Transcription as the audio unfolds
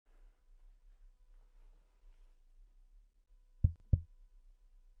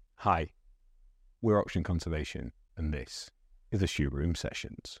Hi, we're Auction Conservation, and this is the Shoe Room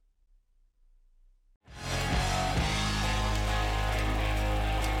Sessions.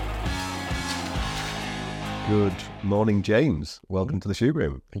 Good morning, James. Welcome to the Shoe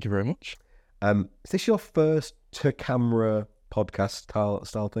Room. Thank you very much. Is this your first to-camera podcast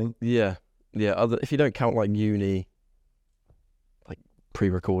style thing? Yeah. If you don't count like uni, like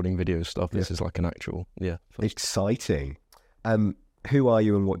pre-recording video stuff, this is like an actual, Exciting. Who are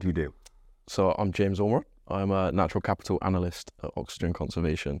you and what do you do? So I'm James Ormrod. I'm a Natural Capital Analyst at Oxygen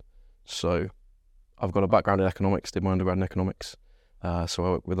Conservation. So I've got a background in economics, did my undergrad in economics. So I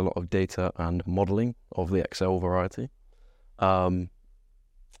work with a lot of data and modelling of the Excel variety. My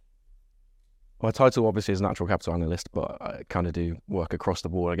title obviously is Natural Capital Analyst, but I kind of do work across the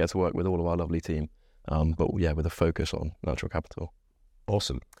board. I get to work with all of our lovely team, with a focus on natural capital.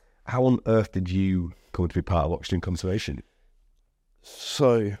 Awesome. How on earth did you come to be part of Oxygen Conservation?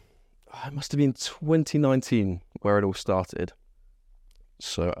 So it must have been 2019 where it all started.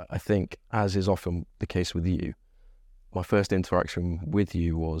 So I think, as is often the case with you, my first interaction with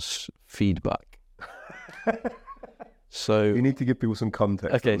you was feedback. So You need to give people some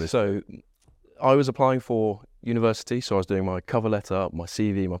context. Okay, on this. so I was applying for university, so I was doing my cover letter, my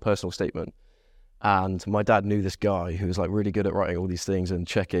CV, my personal statement, and my dad knew this guy who was like really good at writing all these things and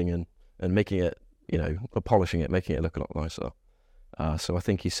checking and making it, polishing it, making it look a lot nicer. So I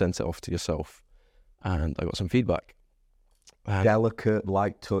think he sent it off to yourself, and I got some feedback. And Delicate,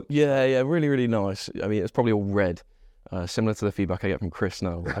 light touch. yeah, really, really nice. I mean, it's probably all red, similar to the feedback I get from Chris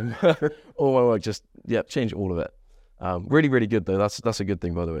now. All my work, change all of it. Really, really good though. That's a good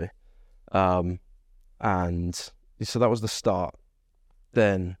thing, by the way. And so that was the start.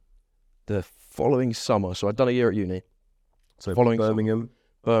 Then the following summer, so I'd done a year at uni. So following Birmingham.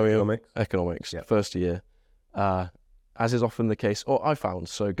 Economics, Yep. First year. As is often the case, or I found,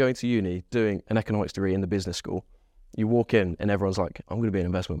 so going to uni, doing an economics degree in the business school, you walk in and everyone's like, I'm going to be an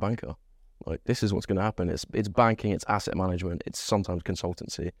investment banker. Like, this is what's going to happen. It's banking, it's asset management, it's sometimes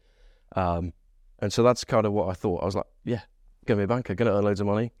consultancy. And so that's kind of what I thought. I was like, yeah, going to be a banker, going to earn loads of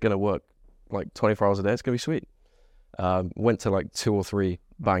money, going to work like 24 hours a day. It's going to be sweet. Went to like 2 or 3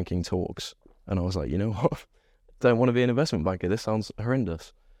 banking talks and I was like, you know what? Don't want to be an investment banker. This sounds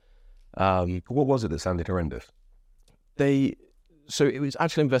horrendous. What was it that sounded horrendous? So it was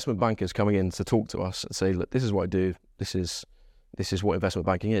actually investment bankers coming in to talk to us and say, look, this is what I do. This is what investment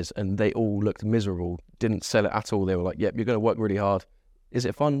banking is. And they all looked miserable, didn't sell it at all. They were like, yep, you're going to work really hard. Is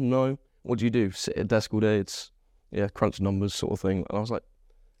it fun? No. What do you do? Sit at a desk all day. It's, crunch numbers sort of thing. And I was like,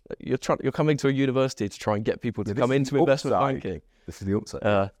 you're coming to a university to try and get people to come into investment banking. This is the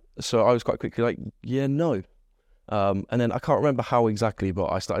upside. So I was quite quickly like, yeah, no. And then I can't remember how exactly,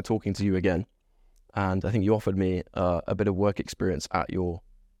 but I started talking to you again. And I think you offered me a bit of work experience at your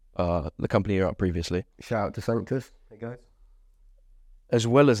the company you were at previously. Shout out to Sanctus. Hey, guys. As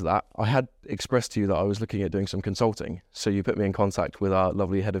well as that, I had expressed to you that I was looking at doing some consulting. So you put me in contact with our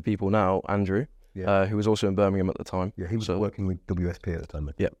lovely head of people now, Andrew, who was also in Birmingham at the time. Yeah, he was working with WSP at the time.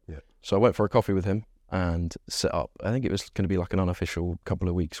 Yeah. So I went for a coffee with him and set up. I think it was going to be like an unofficial couple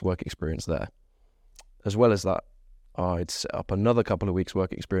of weeks work experience there. As well as that, I'd set up another couple of weeks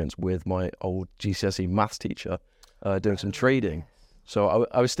work experience with my old GCSE maths teacher doing some trading. So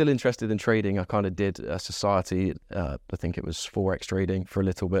I was still interested in trading. I kind of did a society, I think it was Forex trading for a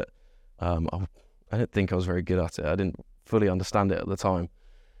little bit. I didn't think I was very good at it. I didn't fully understand it at the time.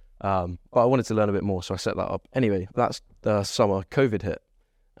 But I wanted to learn a bit more, so I set that up. Anyway, that's the summer COVID hit.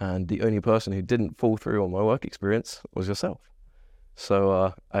 And the only person who didn't fall through on my work experience was yourself.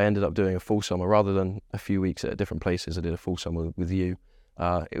 So I ended up doing a full summer rather than a few weeks at different places. I did a full summer with you.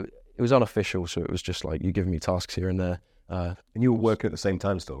 It was unofficial, so it was just like you giving me tasks here and there. And you were working at the same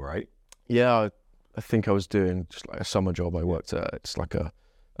time still, right? Yeah, I think I was doing just like a summer job. I worked at, it's like a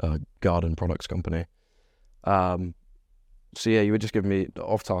garden products company. So yeah, you were just giving me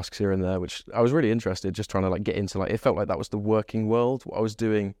off tasks here and there, which I was really interested, just trying to like get into. Like, it felt like that was the working world. What I was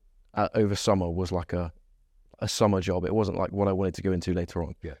doing over summer was like a summer job. It wasn't like what I wanted to go into later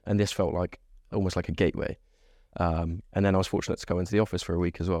on. Yeah. And this felt like almost like a gateway. And then I was fortunate to go into the office for a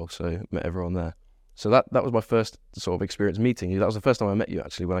week as well, so met everyone there. So that was my first sort of experience meeting you. That was the first time I met you,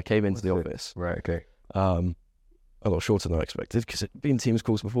 actually, when I came into the office. Right, okay. A lot shorter than I expected, because it'd been Teams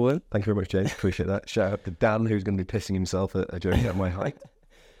calls before then. Thank you very much, James. Appreciate that. Shout out to Dan, who's going to be pissing himself at a journey at my height.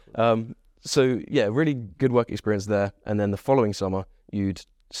 So yeah, really good work experience there. And then the following summer, you'd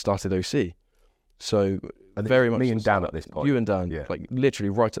started OC. So very much me and Dan at this point. You and Dan, Yeah. like literally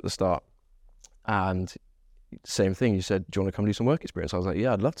right at the start. And same thing, you said, do you want to come do some work experience? I was like,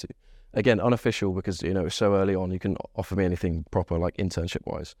 yeah, I'd love to. Again, unofficial, because, it was so early on, you couldn't offer me anything proper, like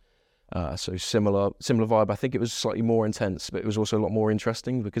internship-wise. So similar vibe. I think it was slightly more intense, but it was also a lot more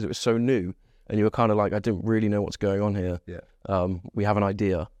interesting because it was so new, and you were kind of like, I didn't really know what's going on here. Yeah. We have an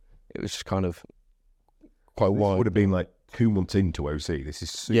idea. It was just kind of quite This wild. would have been like 2 months into OC. This is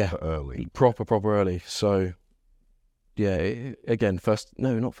super early. Proper early. So yeah, again,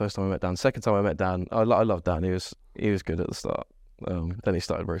 not first time I met Dan. Second time I met Dan, I loved Dan. He was good at the start. Then he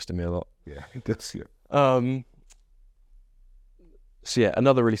started roasting me a lot. Yeah, that's it. So yeah,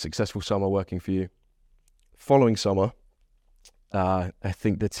 another really successful summer working for you. Following summer, I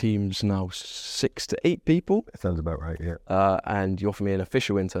think the team's now 6 to 8 people. That sounds about right, yeah. And you offer me an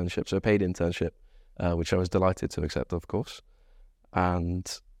official internship, so a paid internship, which I was delighted to accept, of course. And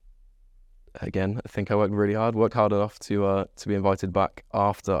again, I think I worked hard enough to be invited back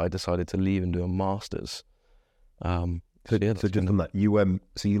after I decided to leave and do a master's. So just on that,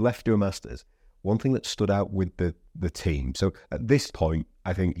 you left to a master's. One thing that stood out with the team, so at this point,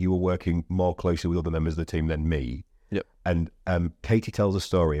 I think you were working more closely with other members of the team than me. Yep. And Katie tells a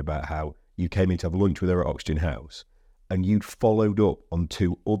story about how you came in to have lunch with her at Oxygen House, and you'd followed up on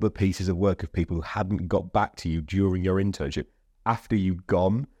 2 other pieces of work of people who hadn't got back to you during your internship after you'd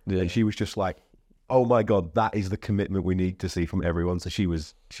gone. Yeah. And she was just like, oh my God, that is the commitment we need to see from everyone. So she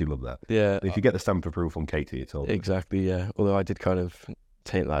loved that. Yeah. If you get the stamp of approval from Katie, it's all Exactly, yeah. Although I did kind of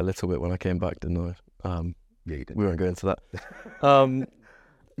taint that a little bit when I came back, didn't I? Yeah, you did. We won't go into that.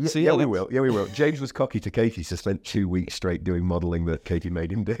 We will. Yeah, we will. James was cocky to Katie, so spent 2 weeks straight doing modelling that Katie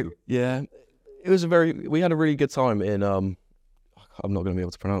made him do. Yeah, we had a really good time in, I'm not going to be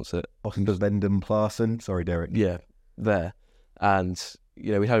able to pronounce it. Vendem Plassen. Sorry, Derek. Yeah, there. And,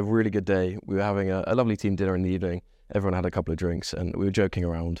 we had a really good day. We were having a lovely team dinner in the evening. Everyone had a couple of drinks and we were joking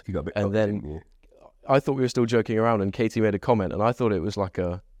around. You got a bit and cocky, then didn't you? I thought we were still joking around, and Katie made a comment, and I thought it was like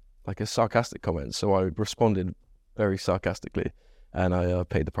a sarcastic comment. So I responded very sarcastically, and I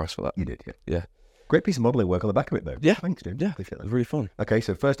paid the price for that. You did, yeah. Yeah. Great piece of modelling work on the back of it, though. Yeah. Thanks, dude. Yeah. Appreciate It that. was really fun. Okay,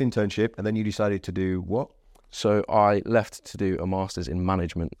 so first internship, and then you decided to do what? So I left to do a master's in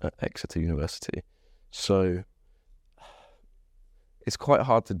management at Exeter University. So it's quite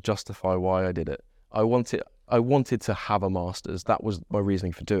hard to justify why I did it. I wanted to have a master's. That was my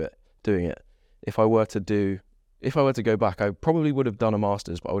reasoning for doing it. If I were to go back, I probably would have done a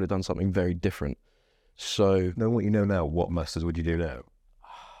master's, but I would have done something very different. So Knowing what you know now, what masters would you do now?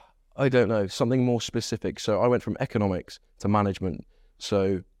 I don't know, something more specific. So I went from economics to management.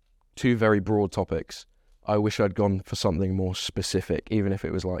 So 2 very broad topics. I wish I'd gone for something more specific, even if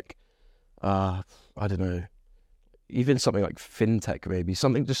it was like, I don't know, even something like fintech, maybe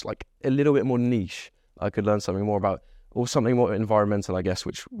something just like a little bit more niche. I could learn something more about, or something more environmental, I guess,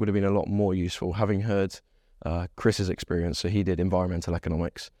 which would have been a lot more useful. Having heard Chris's experience, so he did environmental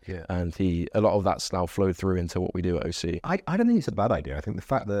economics, Yeah. and a lot of that's now flowed through into what we do at OC. I don't think it's a bad idea. I think the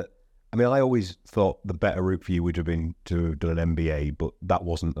fact that, I always thought the better route for you would have been to have done an MBA, but that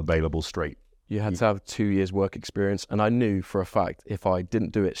wasn't available straight. You had to have 2 years work experience, and I knew for a fact if I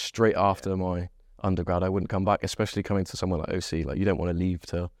didn't do it straight after my undergrad, I wouldn't come back, especially coming to somewhere like OC. Like, you don't want to leave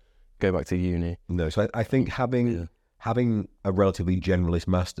to go back to uni. No, so I think having a relatively generalist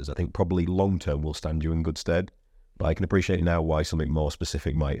master's, I think probably long term will stand you in good stead. But I can appreciate now why something more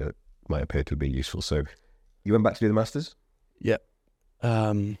specific might appear to be useful. So you went back to do the master's? Yep.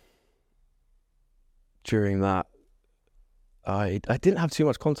 During that, I didn't have too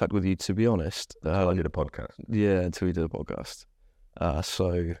much contact with you, to be honest. I did a podcast. Yeah, until we did a podcast.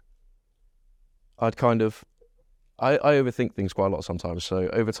 So I'd kind of, I overthink things quite a lot sometimes. So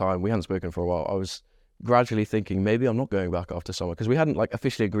over time, we hadn't spoken for a while. I was gradually thinking maybe I'm not going back after summer, because we hadn't like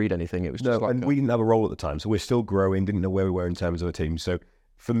officially agreed anything. It was just and we didn't have a role at the time, so we're still growing. Didn't know where we were in terms of a team. So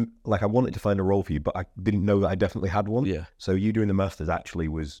I wanted to find a role for you, but I didn't know that I definitely had one. Yeah. So you doing the masters actually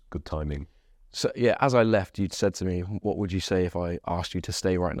was good timing. So yeah, as I left, you'd said to me, "What would you say if I asked you to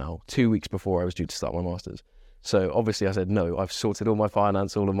stay right now?" 2 weeks before I was due to start my masters. So obviously I said no. I've sorted all my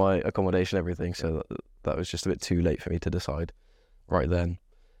finance, all of my accommodation, everything. So that was just a bit too late for me to decide right then.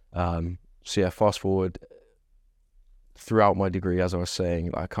 So yeah, fast forward throughout my degree, as I was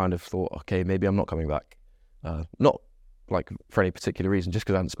saying, I kind of thought, okay, maybe I'm not coming back. Not like for any particular reason, just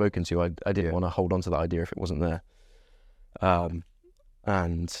because I hadn't spoken to you. I didn't want to hold on to that idea if it wasn't there.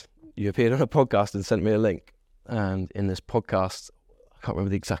 And you appeared on a podcast and sent me a link. And in this podcast, I can't remember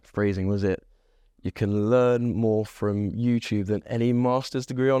the exact phrasing, was it? You can learn more from YouTube than any master's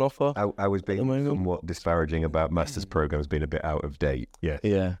degree on offer. I was being somewhat disparaging about master's programs being a bit out of date. Yeah.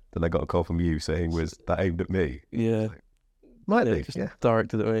 Yeah. Then I got a call from you saying, was that aimed at me? Yeah. Might be, Just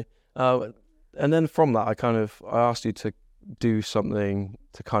directed at me. And then from that, I asked you to do something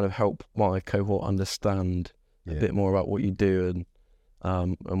to kind of help my cohort understand a bit more about what you do.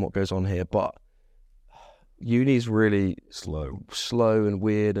 and what goes on here. But uni's really slow and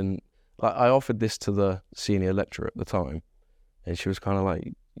weird. And I offered this to the senior lecturer at the time, and she was kind of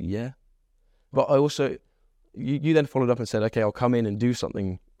like, yeah. But I also, you then followed up and said, okay, I'll come in and do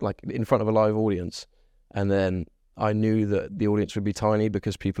something like in front of a live audience. And then I knew that the audience would be tiny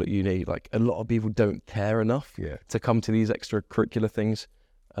because people at uni, like a lot of people don't care enough to come to these extracurricular things.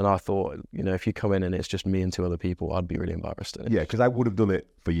 And I thought, you know, if you come in and it's just me and two other people, I'd be really embarrassed. Yeah, because I would have done it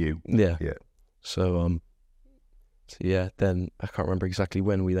for you. Yeah. Yeah. So then I can't remember exactly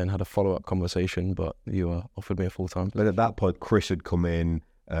when we then had a follow-up conversation, but you offered me a full-time. Then at that point, Chris had come in,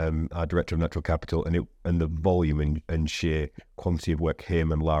 our director of Natural Capital, and the volume and sheer quantity of work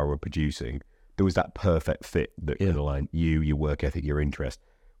him and Lara were producing, there was that perfect fit that could align you, your work ethic, your interest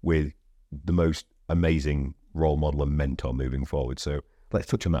with the most amazing role model and mentor moving forward. So let's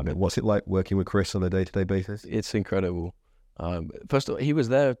touch on that a bit. What's it like working with Chris on a day-to-day basis? It's incredible. First of all, he was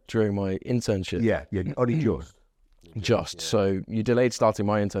there during my internship. Yeah. Only just. So you delayed starting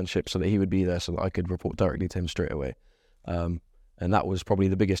my internship so that he would be there so that I could report directly to him straight away. And that was probably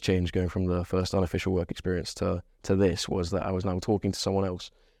the biggest change going from the first unofficial work experience to this, was that I was now talking to someone else.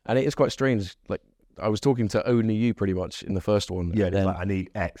 And it is quite strange. Like, I was talking to only you pretty much in the first one. Yeah, then, like, I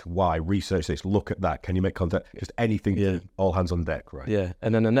need X, Y, research this, look at that. Can you make contact? Just anything, all hands on deck, right? Yeah,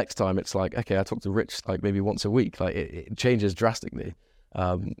 and then the next time it's like, okay, I talk to Rich like maybe once a week. Like, it changes drastically.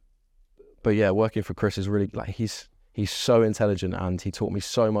 But yeah, working for Chris is really, like, he's so intelligent and he taught me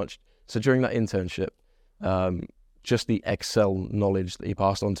so much. So during that internship, just the Excel knowledge that he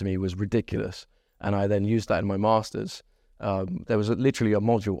passed on to me was ridiculous. And I then used that in my master's. There was literally a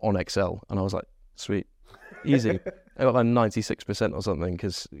module on Excel, and I was like, sweet, easy. I got like 96% or something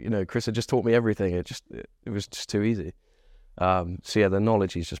because, you know, Chris had just taught me everything. It was just too easy. So yeah, the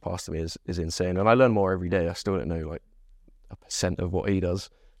knowledge he's just passed to me is insane, and I learn more every day. I still don't know like 1% of what he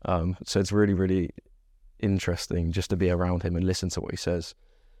does. So it's really, really interesting just to be around him and listen to what he says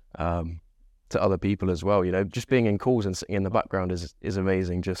to other people as well. You know, just being in calls and sitting in the background is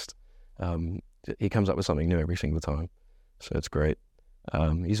amazing. Just he comes up with something new every single time. So it's great.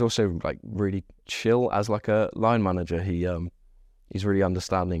 He's also like really chill as like a line manager. He's really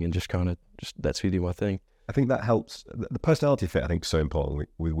understanding and just kind of just lets me do my thing. I think that helps. The personality fit, I think, is so important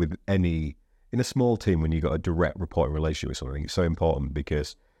with any, in a small team when you've got a direct reporting relationship with something. It's so important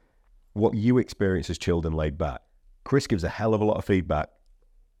because what you experience is chilled and laid back. Chris gives a hell of a lot of feedback.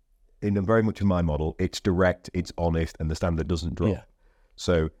 Very much in my model, it's direct, it's honest, and the standard doesn't drop. Yeah.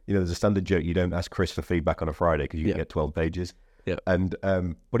 So, you know, there's a standard joke, you don't ask Chris for feedback on a Friday because you can get 12 pages. Yeah. And,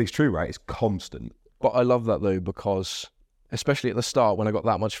 but it's true, right? It's constant. But I love that though, because especially at the start, when I got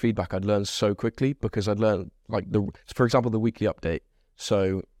that much feedback, I'd learn so quickly because I'd learn like for example, the weekly update.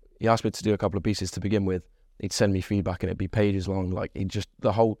 So he asked me to do a couple of pieces to begin with. He'd send me feedback and it'd be pages long. Like he'd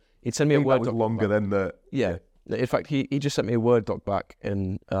send me a Word doc. Longer than the... Yeah. In fact, he just sent me a Word doc back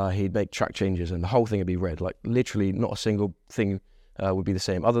and he'd make track changes and the whole thing would be read. Like literally not a single thing would be the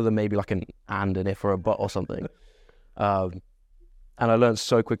same, other than maybe like an if or a but or something. And I learned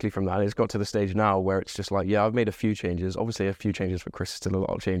so quickly from that. It's got to the stage now where it's just like, yeah, I've made a few changes. Obviously, a few changes for Chris, still a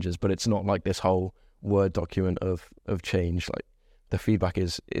lot of changes, but it's not like this whole Word document of change. Like the feedback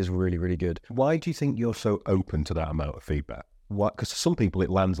is really, really good. Why do you think you're so open to that amount of feedback? Because for some people, it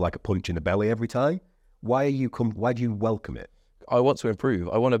lands like a punch in the belly every time. Why do you welcome it? I want to improve.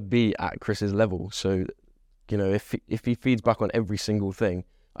 I want to be at Chris's level. So, you know, if he feeds back on every single thing,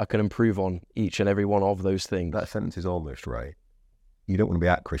 I can improve on each and every one of those things. That sentence is almost right. You don't want to be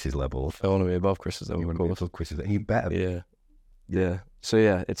at Chris's level. I want to be above Chris's level. You want to be above Chris's level. You better be. Yeah. So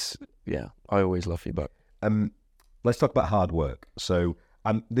yeah, I always love feedback. Let's talk about hard work. So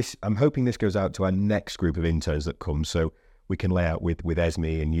I'm hoping this goes out to our next group of interns that come. So we can lay out with Esme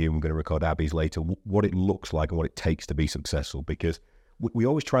and you. I'm going to record Abby's later what it looks like and what it takes to be successful, because we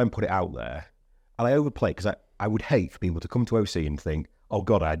always try and put it out there, and I overplay because I would hate for people to come to OC and think, oh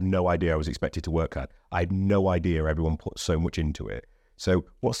God, I had no idea I was expected to work hard. I had no idea everyone put so much into it. So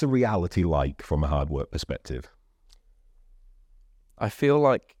what's the reality like from a hard work perspective? I feel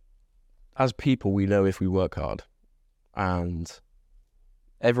like as people, we know if we work hard, and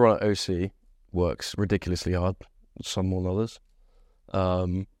everyone at OC works ridiculously hard, some more than others.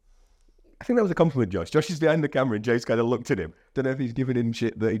 I think that was a compliment, Josh. Josh is behind the camera and Jay's kind of looked at him. Don't know if he's giving him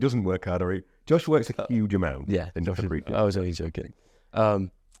shit that he doesn't work hard or Josh works a huge amount. Yeah, I was only joking. Hard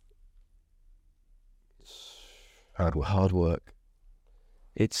work.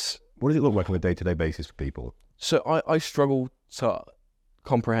 What does it look like on a day-to-day basis for people? So I struggle to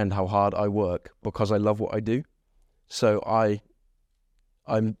comprehend how hard I work because I love what I do. So I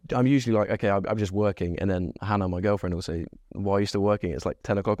I'm usually like, okay, I'm just working, and then Hannah, my girlfriend, will say, "Why are you still working? It's like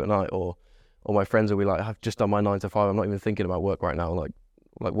 10 o'clock at night," or my friends will be like, "I've just done my 9 to 5. I'm not even thinking about work right now. Like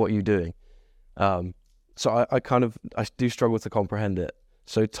what are you doing?" So I do struggle to comprehend it.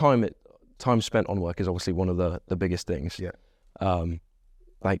 So time spent on work is obviously one of the biggest things. Yeah.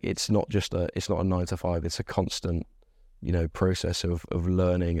 Like it's not a 9 to 5. It's a constant, process of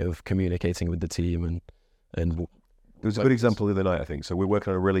learning, of communicating with the team, and There was a good example the other night, I think. So we're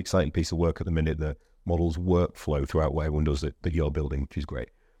working on a really exciting piece of work at the minute that models workflow throughout what everyone does that you're building, which is great.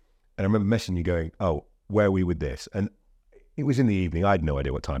 And I remember messaging you going, "Oh, where are we with this?" And it was in the evening. I had no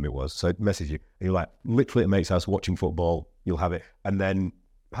idea what time it was. So I messaged you. And you're like, literally at mate's house watching football. You'll have it. And then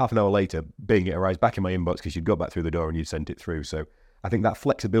half an hour later, bing, it arrives back in my inbox because you'd got back through the door and you'd sent it through. So I think that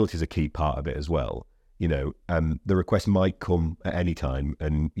flexibility is a key part of it as well. The request might come at any time,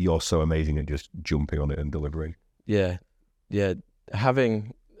 and you're so amazing at just jumping on it and delivering. Yeah. I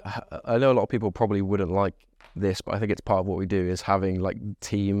know a lot of people probably wouldn't like this, but I think it's part of what we do is having like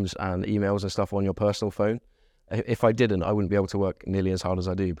Teams and emails and stuff on your personal phone. If I didn't, I wouldn't be able to work nearly as hard as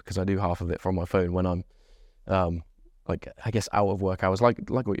I do, because I do half of it from my phone when I'm, I guess out of work hours, like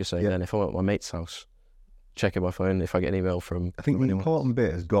what you're saying. Then if I'm at my mate's house, checking my phone, if I get an email from, I think the important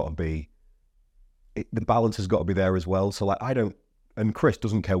bit has got to be, the balance has got to be there as well. So like and Chris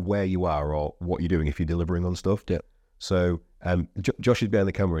doesn't care where you are or what you're doing if you're delivering on stuff. Yeah. So Josh is behind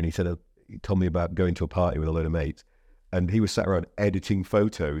the camera, and he told me about going to a party with a load of mates, and he was sat around editing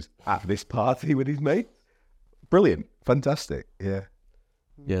photos at this party with his mates. Brilliant, fantastic, yeah.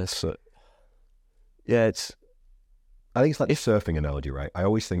 Yes, I think it's like the surfing analogy, right? I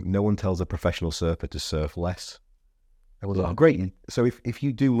always think no one tells a professional surfer to surf less. Everyone's like, "Oh, great." So if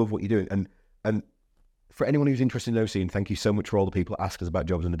you do love what you're doing, and for anyone who's interested in OC, and thank you so much for all the people that ask us about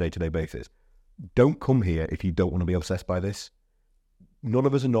jobs on a day-to-day basis, don't come here if you don't want to be obsessed by this. None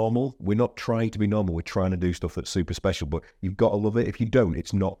of us are normal. We're not trying to be normal. We're trying to do stuff that's super special, but you've got to love it. If you don't,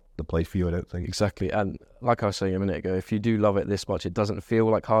 it's not the place for you, I don't think. Exactly. And like I was saying a minute ago, if you do love it this much, it doesn't feel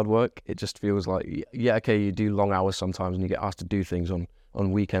like hard work. It just feels like, okay, you do long hours sometimes and you get asked to do things on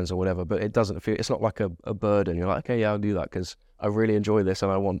weekends or whatever, but it doesn't feel, it's not like a burden. You're like, okay, yeah, I'll do that because I really enjoy this and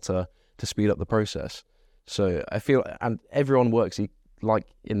I want to speed up the process. So I feel, and everyone works like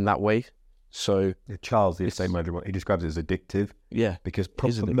in that way. So Charles, the estate manager, he describes it as addictive. Yeah, because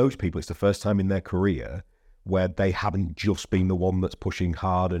for most people, it's the first time in their career where they haven't just been the one that's pushing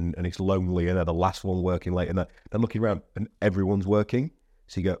hard and it's lonely and they're the last one working late, and they're looking around and everyone's working.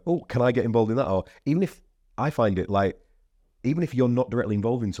 So you go, "Oh, can I get involved in that?" Or even if I find it like, even if you're not directly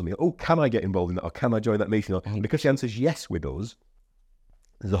involved in something, "Oh, can I get involved in that?" Or "Can I join that meeting?" Or because the answer is yes with us,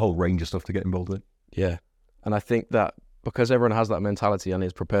 there's a whole range of stuff to get involved in. Yeah, and I think that because everyone has that mentality and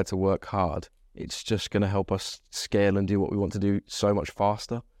is prepared to work hard, it's just going to help us scale and do what we want to do so much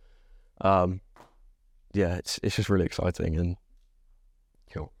faster. It's just really exciting and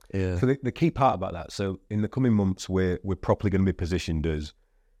cool. Yeah. So the key part about that, so in the coming months, we're properly going to be positioned as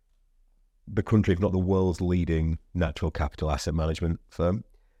the country, if not the world's leading natural capital asset management firm.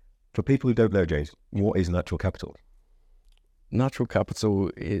 For people who don't know, James, what is natural capital? Natural capital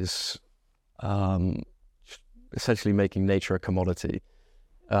is essentially making nature a commodity.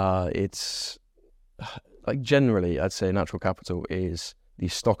 It's like generally, I'd say natural capital is the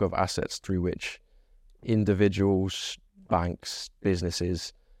stock of assets through which individuals, banks,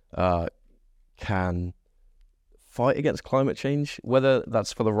 businesses can fight against climate change. Whether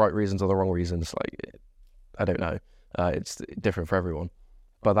that's for the right reasons or the wrong reasons, like I don't know. It's different for everyone.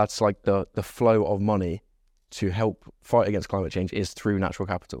 But that's like the flow of money to help fight against climate change is through natural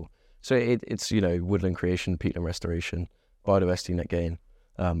capital. So it's woodland creation, peatland restoration, biodiversity net gain,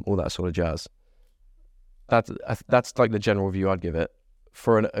 all that sort of jazz. That's like the general view I'd give it.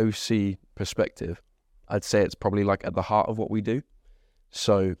 For an OC perspective, I'd say it's probably like at the heart of what we do.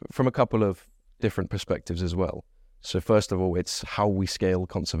 So from a couple of different perspectives as well. So first of all, it's how we scale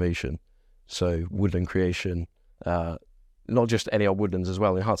conservation. So woodland creation, not just any old woodlands as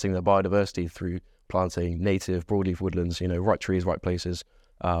well, enhancing their biodiversity through planting native broadleaf woodlands, right trees, right places,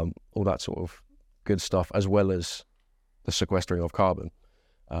 all that sort of good stuff, as well as the sequestering of carbon.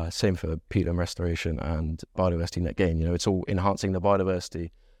 Same for peatland restoration and biodiversity net gain. It's all enhancing the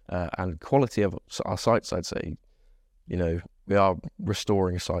biodiversity and quality of our sites, I'd say. We are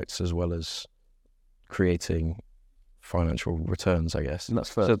restoring sites as well as creating financial returns, I guess. And that's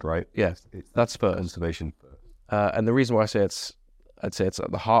first, right? Yeah, that's first. Conservation. And the reason why I'd say it's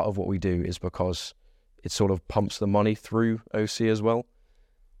at the heart of what we do is because it sort of pumps the money through OC as well.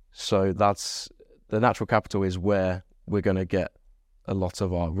 So that's the natural capital is where we're going to get a lot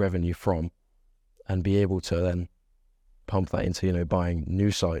of our revenue from and be able to then pump that into, buying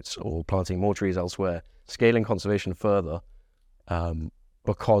new sites or planting more trees elsewhere, scaling conservation further,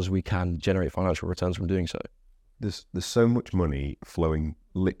 because we can generate financial returns from doing so. There's so much money flowing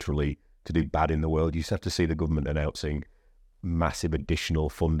literally to do bad in the world. You just have to see the government announcing massive additional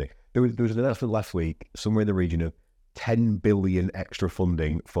funding. There was an announcement last week, somewhere in the region of 10 billion extra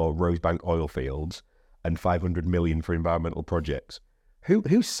funding for Rosebank oil fields and 500 million for environmental projects.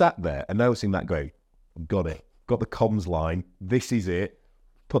 Who sat there announcing that going, got it, got the comms line, this is it,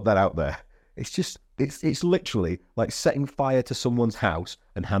 put that out there. It's just, it's literally like setting fire to someone's house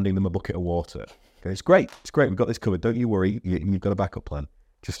and handing them a bucket of water. Okay, it's great, we've got this covered, don't you worry, you've got a backup plan.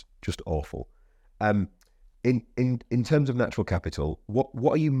 Just awful. In terms of natural capital,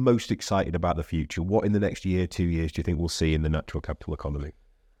 what are you most excited about the future? What in the next year, 2 years do you think we'll see in the natural capital economy?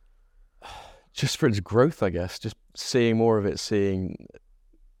 Just for its growth, I guess. Just seeing more of it, seeing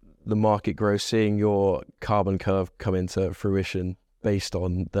the market grow, seeing your carbon curve come into fruition based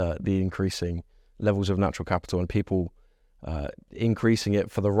on the increasing levels of natural capital and people increasing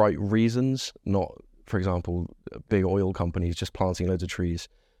it for the right reasons, not, for example, big oil companies just planting loads of trees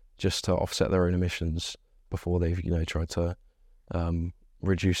just to offset their own emissions before they've tried to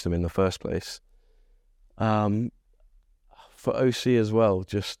reduce them in the first place. For OC as well,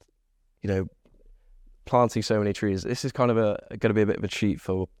 just planting so many trees. This is kind of going to be a bit of a cheat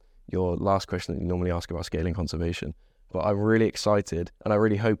for your last question that you normally ask about scaling conservation. But I'm really excited, and I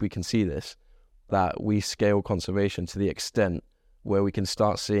really hope we can see this, that we scale conservation to the extent where we can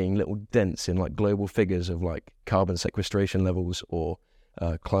start seeing little dents in like global figures of like carbon sequestration levels or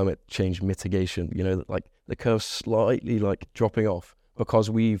climate change mitigation, like the curve slightly like dropping off because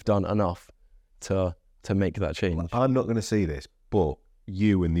we've done enough to make that change. I'm not going to see this, but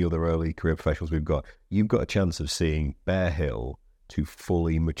you and the other early career professionals you've got a chance of seeing Bear Hill to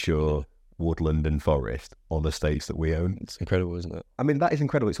fully mature woodland and forest on estates that we own. It's incredible, isn't it? I mean, that is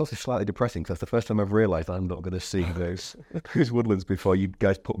incredible. It's also slightly depressing because that's the first time I've realised I'm not going to see those woodlands before you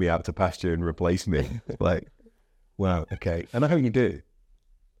guys put me out to pasture and replace me. It's like, wow, okay. And I hope you do.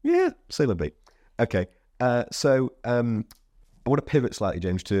 Yeah, sailor bee. Okay, so I want to pivot slightly,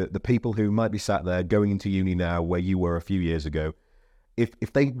 James, to the people who might be sat there going into uni now where you were a few years ago.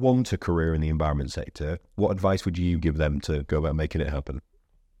 If they want a career in the environment sector, what advice would you give them to go about making it happen?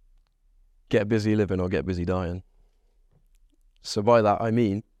 Get busy living or get busy dying. So by that, I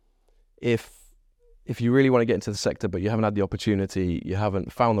mean, if you really want to get into the sector, but you haven't had the opportunity, you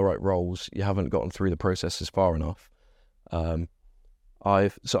haven't found the right roles, you haven't gotten through the processes far enough,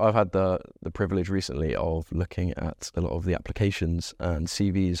 I've had the privilege recently of looking at a lot of the applications and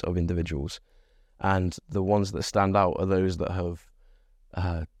CVs of individuals, and the ones that stand out are those that have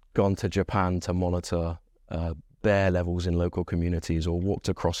gone to Japan to monitor bear levels in local communities, or walked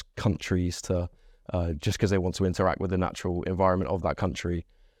across countries to just because they want to interact with the natural environment of that country,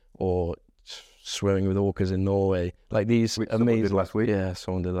 or swimming with orcas in Norway. Like these amazing. Someone did last week. Yeah,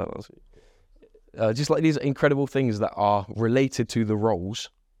 someone did that last week. Just like these incredible things that are related to the roles,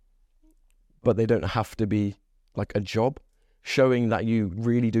 but they don't have to be like a job, showing that you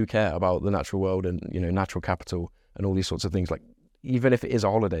really do care about the natural world and natural capital and all these sorts of things. Like even if it is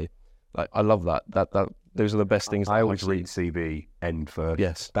a holiday, like I love that. Those are the best things. I always read CV end first.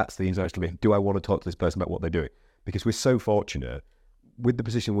 Yes, that's the interesting bit. Do I want to talk to this person about what they're doing? Because we're so fortunate with the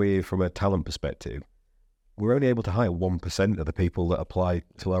position we're from a talent perspective. We're only able to hire 1% of the people that apply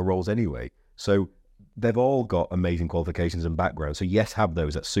to our roles anyway. So they've all got amazing qualifications and backgrounds. So yes, have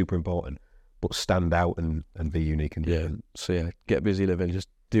those. That's super important. But stand out and be unique and different. So get busy living. Just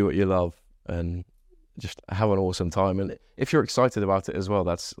do what you love and just have an awesome time. And if you're excited about it as well,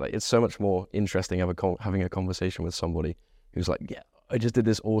 that's like, it's so much more interesting having a conversation with somebody who's like, yeah, I just did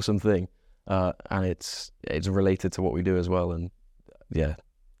this awesome thing, and it's related to what we do as well. And yeah,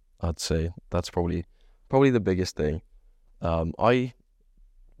 I'd say that's probably the biggest thing. I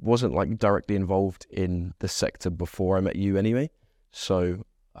wasn't like directly involved in the sector before I met you anyway, so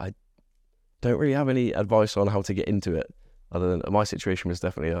I don't really have any advice on how to get into it, other than my situation was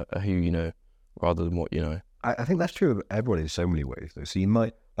definitely a who you know rather than what you know. I think that's true of everyone in so many ways, though. So you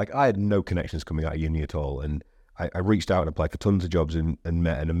might, like, I had no connections coming out of uni at all, and I reached out and applied for tons of jobs and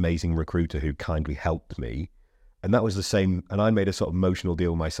met an amazing recruiter who kindly helped me. And that was the same, and I made a sort of emotional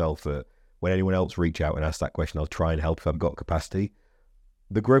deal with myself that when anyone else reach out and ask that question, I'll try and help if I've got capacity.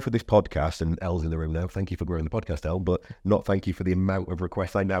 The growth of this podcast, and Elle's in the room now, thank you for growing the podcast, Elle, but not thank you for the amount of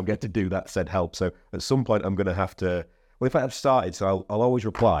requests I now get to do that said help. So at some point I'm going to have to, well, in fact I've started, so I'll always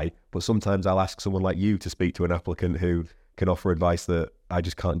reply, but sometimes I'll ask someone like you to speak to an applicant who can offer advice that I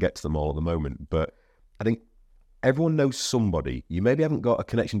just can't get to them all at the moment. But I think everyone knows somebody. You maybe haven't got a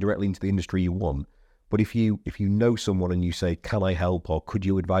connection directly into the industry you want, But if you know someone and you say, can I help, or could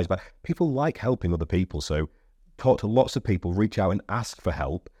you advise about, people like helping other people. So talk to lots of people, reach out and ask for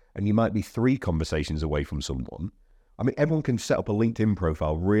help, and you might be 3 conversations away from someone. I mean, everyone can set up a LinkedIn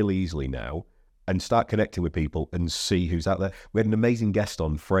profile really easily now and start connecting with people and see who's out there. We had an amazing guest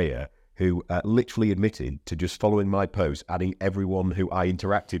on, Freya, who literally admitted to just following my post, adding everyone who I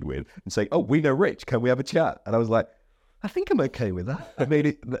interacted with and saying, oh, we know Rich, can we have a chat? And I was like, I think I'm okay with that. I made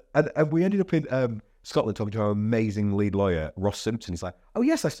it, and we ended up in Scotland talking to our amazing lead lawyer, Ross Simpson. He's like, oh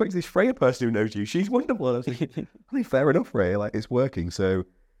yes, I spoke to this Freya person who knows you. She's wonderful. And I was like, I mean, fair enough, Freya, like it's working. So,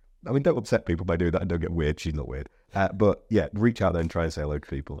 I mean, don't upset people by doing that and don't get weird. She's not weird. But yeah, reach out there and try and say hello to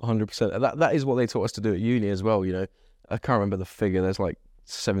people. 100%. That is what they taught us to do at uni as well, you know. I can't remember the figure. There's like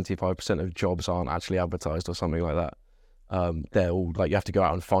 75% of jobs aren't actually advertised or something like that. They're all like, you have to go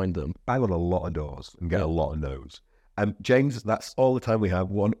out and find them. Bang on a lot of doors and get a lot of no's. James, that's all the time we have.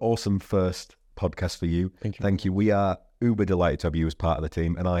 One awesome first podcast for you. Thank you. We are uber delighted to have you as part of the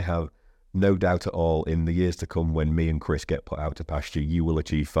team, and I have no doubt at all in the years to come when me and Chris get put out to pasture, you will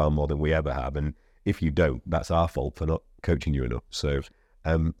achieve far more than we ever have. And if you don't, that's our fault for not coaching you enough. So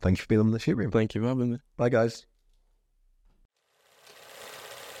thanks for being on the shit room. Thank you for having me. Bye, guys.